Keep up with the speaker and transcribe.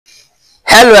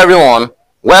Hello everyone,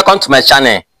 welcome to my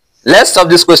channel. Let's solve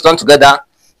this question together.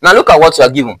 Now look at what you are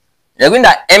given. You're given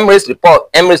that m raised to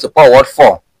the power what 4.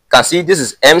 You can see this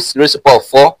is m raised to the power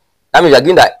 4. That means you are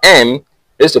given that m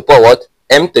raised to the power what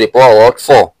m to the power what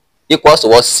 4 equals to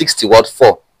what 60 what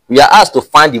 4. We are asked to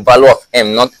find the value of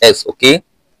m, not x. Okay,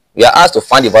 we are asked to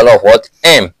find the value of what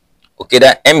m. Okay,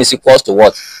 that m is equals to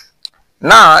what.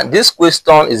 Now this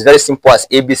question is very simple as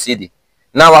ABCD.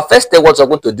 Now our first step, what we're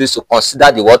going to do is to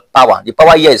consider the word power. The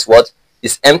power here is what?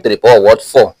 Is m to the power what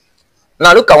 4.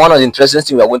 Now look at one of the interesting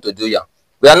things we are going to do here.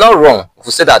 We are not wrong if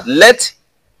we say that let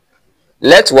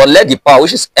the power,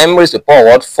 which is m raised to the power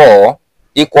what 4,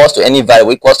 equals to any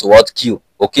value equals to what q.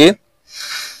 Okay.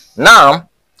 Now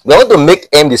we are going to make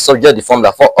m the subject of the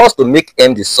formula. For us to make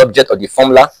m the subject of the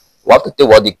formula, we have to take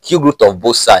what the cube root of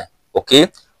both sides. Okay.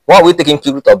 Why are we taking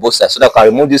cube root of both sides? So that we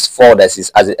can remove this 4 that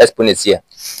is as the exponent here.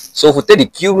 So if we take the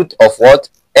cube root of what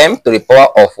m to the power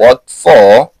of what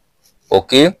 4,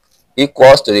 okay,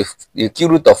 equals to the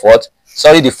cube root of what,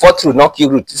 sorry, the fourth root, not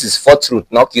cube root. This is fourth root,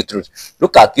 not cube root.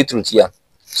 Look at cube root here.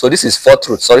 So this is fourth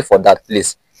root. Sorry for that,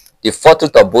 please. The fourth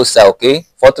root of both sides, okay,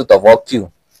 fourth root of what q.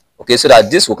 Okay, so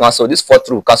that this will cancel, this fourth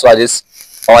root will cancel out this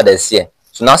power that's here.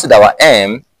 So now see that our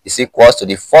m is equals to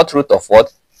the fourth root of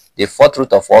what, the fourth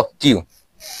root of what q.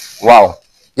 Wow,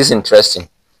 this is interesting.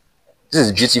 This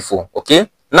is beautiful. Okay.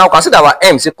 Now consider our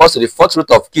m is equals to the fourth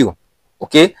root of q.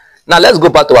 Okay. Now let's go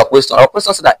back to our question. Our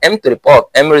question said that m to the power of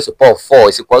m raised to the power of 4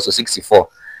 is equals to 64.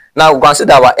 Now we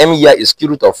consider our m here is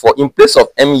cube root of 4. In place of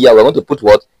m here, we're going to put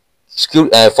what?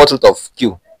 Fourth root of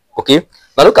q. Okay.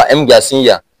 Now look at m we are seeing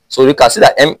here. So you can see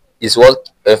that m is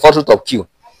what? Fourth root of q.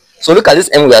 So look at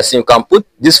this m we are seeing. You can put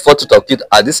this fourth root of q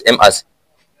as this m as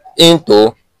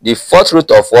into the fourth root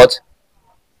of what?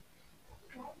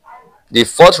 The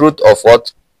fourth root of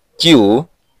what q,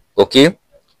 okay,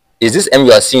 is this m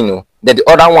you are seeing. No? Then the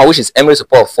other one, which is m raised to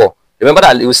the power of 4. Remember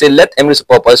that we say let m raised to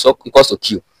the power of 4 equals to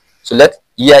q. So let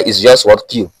here is just what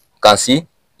q. You can see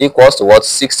equals to what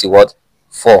 60 what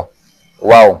 4.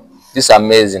 Wow, this is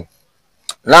amazing.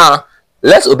 Now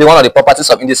let's obey one of the properties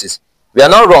of indices. We are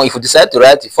not wrong if we decide to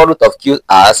write the fourth root of q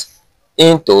as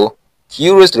into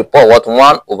q raised to the power what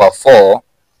 1 over 4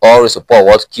 or raised to the power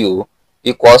what q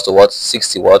equals to what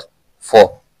 60 what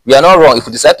 4. We are not wrong if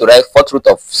we decide to write fourth root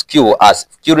of q as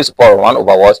q raised to the power 1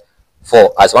 over what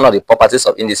 4 as one of the properties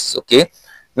of indices. Okay.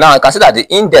 Now consider the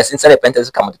index inside the parenthesis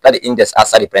can multiply the index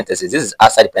outside the parenthesis. This is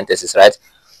outside the parenthesis, right?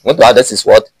 We're going to add this is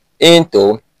what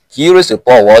into q raised to the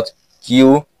power what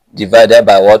q divided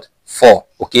by what 4.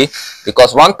 Okay,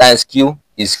 because 1 times q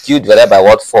is q divided by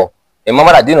what 4.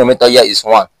 Remember that the denominator here is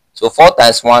 1. So 4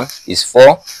 times 1 is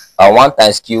 4 and 1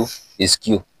 times q is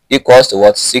q equals to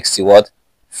what 60 what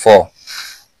 4.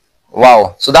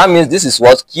 Wow, so that means this is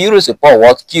what q raised to the power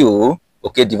what q,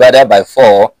 okay, divided by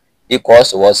 4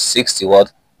 equals to what 60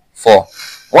 what 4.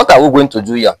 What are we going to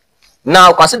do here?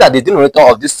 Now consider the denominator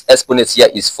of this exponent here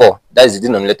is 4. That is the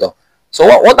denominator. So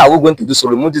what are we going to do? So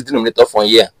remove this denominator from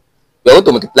here. We are going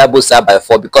to multiply both sides by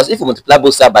 4, because if we multiply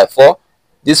both sides by 4,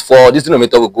 this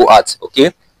denominator will go out.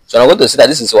 Okay, so I'm going to say that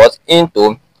this is what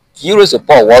into q raised to the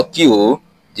power what q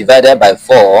divided by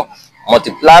 4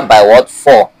 multiplied by what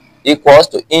 4 equals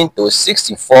to into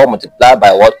 64 multiplied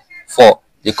by what 4,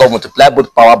 because multiply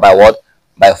both power by what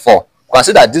by 4.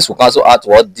 Consider this will cancel out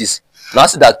what this. Now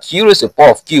see that q raised to the power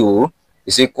of q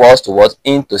is equals to what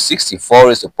into 64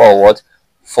 raised to the power what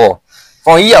 4.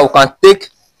 From here we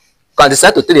can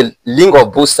decide to take the link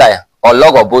of both sides or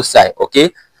log of both sides.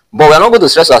 Okay, but we are not going to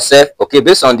stress ourselves. Okay,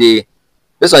 based on the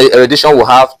erudition we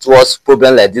have towards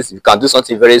problem like this, we can do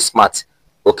something very smart.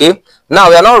 Okay, now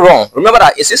we are not wrong. Remember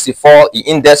that in 64 the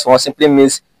index 1 simply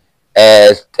means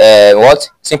what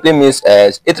simply means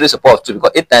 8 raised to the power of 2,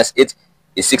 because 8 times 8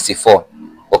 is 64.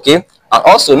 Okay, and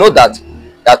also know that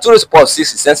 2 raised to the power of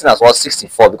 6 is same as what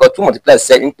 64, because 2 multiplied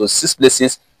 7 into 6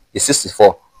 places is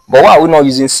 64. But why are we not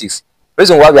using 6?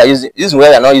 Reason why we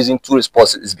are not using 2 raised to the power of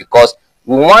 6 is because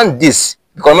we want this,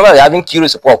 because remember we are having q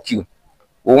raised to the power of q.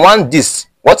 We want this.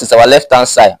 What is our left hand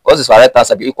side? What is our right hand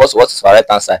side equals to what is our right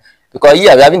hand side? Because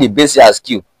here we are having the base here as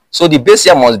q. So the base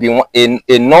here must be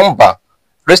a number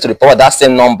raised to the power of that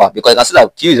same number, because you can see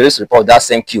that q is raised to the power of that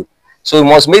same q. So we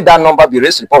must make that number be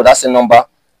raised to the power of that same number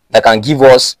that can give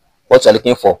us what we are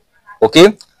looking for.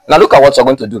 Okay. Now look at what we are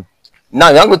going to do.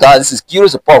 Now we are going to have this is q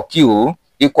raised to the power of q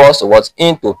equals to what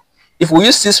into, if we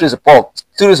use 6 raised to the power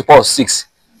 2 raised to the power of 6.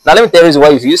 Now let me tell you reason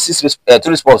why. If you use 2 raised to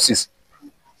the power of 6,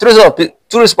 2 raised to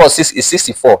the power of 6 is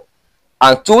 64,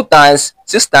 and 2 times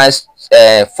 6 times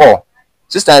 4,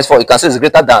 6 times 4 you can say is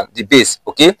greater than the base.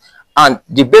 Okay, and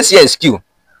the base here is q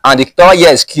and the power here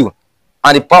is q,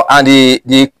 and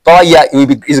the power here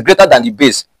is greater than the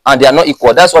base. and they are not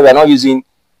equal. That's why we are not using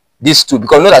these two,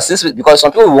 because we know that because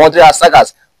some people will wonder, as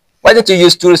sagas, why didn't you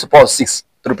use 2 raised to the power of 6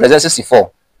 to represent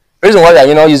 64? The reason why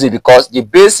we are not using it because the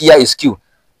base here is q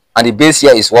and the base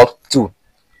here is what? 2.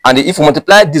 And if we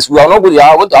multiply this, we are not going to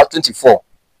have 24,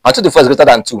 and 24 is greater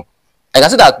than 2. I can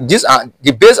see that this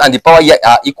the base and the power here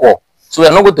are equal, so we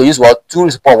are not going to use what? 2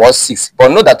 raised to the power of 6. But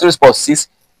note that 2 raised to the power of 6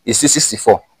 is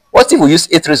 64. What if we use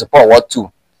 8 raised to the power of what?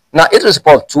 2? Now 8 raised to the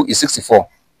power of 2 is 64.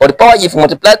 But the power, if we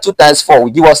multiply 2 times 4, will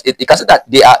give us 8. You can see that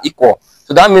they are equal.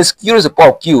 So that means q raised to the power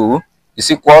of q is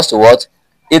equals to what?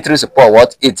 8 raised to the power of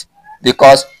what? 8.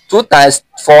 Because 2 times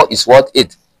 4 is what?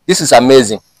 8. This is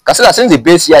amazing. You can see that since the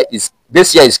base here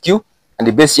is q and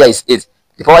the base here is 8.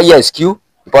 The power here is q,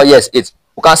 the power here is 8.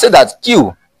 We can say that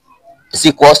q is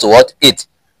equals to what? 8.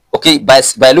 Okay, by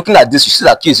looking at this, you see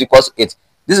that q is equals to 8.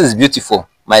 This is beautiful,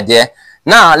 my dear.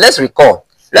 Now let's recall.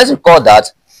 Let's recall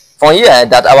that from here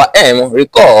that our m,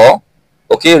 recall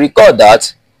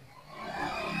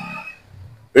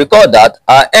that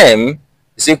our m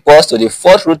is equals to the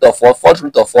fourth root of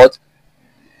what?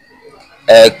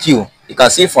 Q. You can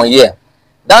see from here.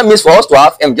 That means for us to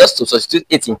have m, just to substitute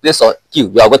 8 in place of q,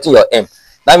 you are getting your m.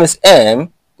 That means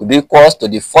m will be equals to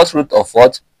the fourth root of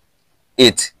what?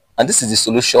 8. And this is the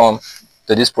solution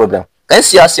to this problem. Can you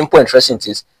see how simple and interesting it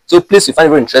is? So please, if you find it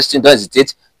very interesting, don't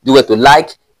hesitate. Do it to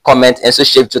like, comment, and so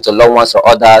share it to loved ones or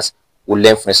others who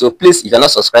learn from it. So please, if you're not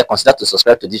subscribed, consider to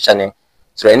subscribe to this channel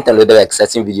so that anytime we do an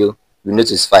exciting video, you'll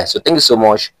notify. So thank you so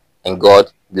much, and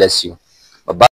God bless you. Bye bye.